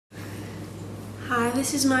Hi,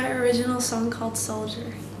 this is my original song called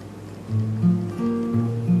Soldier.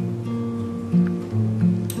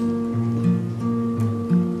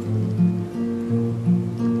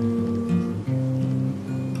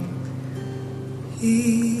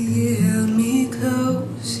 He held me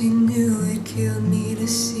close, he knew it killed me to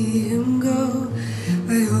see him go.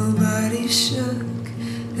 My whole body shook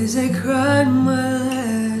as I cried my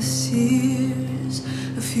last tears.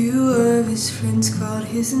 A few of his friends called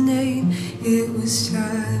his name. It was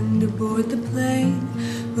time to board the plane,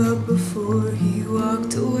 but before he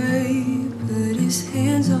walked away, put his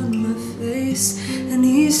hands on my face and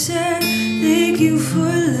he said, "Thank you for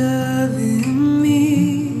loving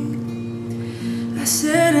me." I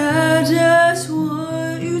said, "I just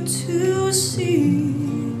want you to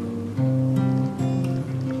see,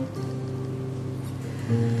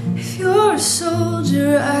 if you're a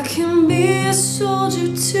soldier, I can be a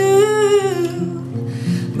soldier too.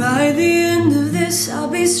 By the end of this, I'll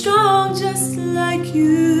be strong just like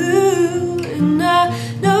you. And I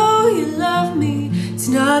know you love me. It's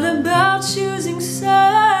not about choosing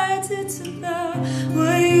sides, it's about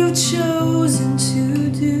what you've chosen to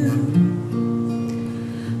do.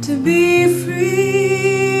 To be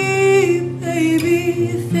free, baby,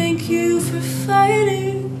 thank you for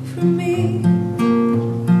fighting for me."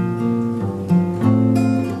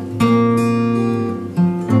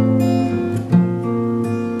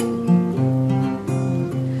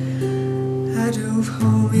 I drove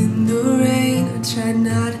home in the rain. I tried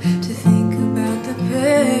not to think about the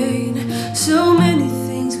pain. So many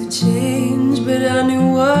things would change, but I knew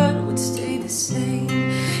one would stay the same.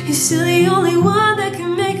 He's still the only one that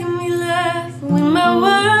can make me laugh when my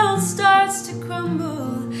world starts to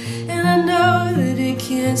crumble. And I know that it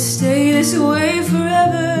can't stay this way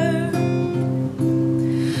forever.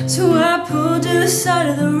 So I pulled to the side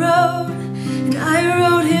of the road and I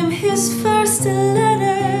wrote him his first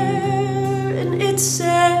letter. And it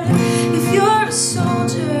said, "If you're a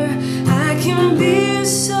soldier, I can be a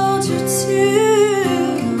soldier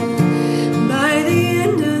too. By the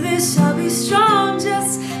end of this, I'll be strong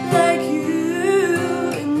just like you.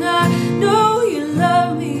 And I know you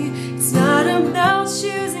love me. It's not about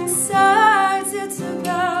choosing sides, it's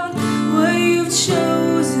about what you've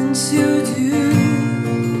chosen to do.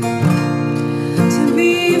 To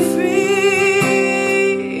be free,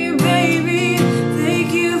 baby, thank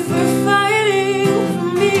you for fighting for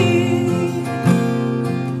me."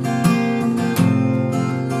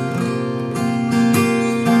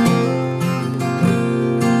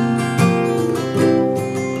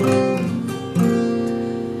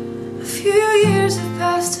 A few years have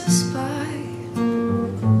passed us by.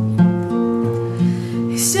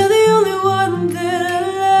 He's still the only one that I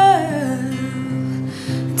love.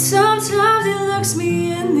 And sometimes he looks me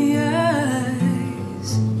in the eyes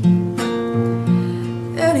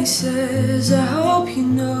and he says, "I hope you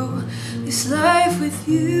know this life with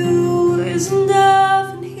you is enough."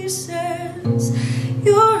 And he says,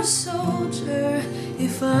 "You're a soldier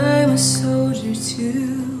if I'm a soldier too.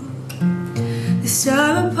 This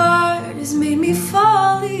time apart has made me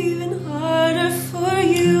fall even harder for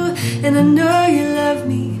you. And I know you love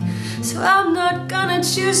me, so I'm not gonna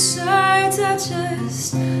choose sides. I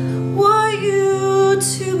just want you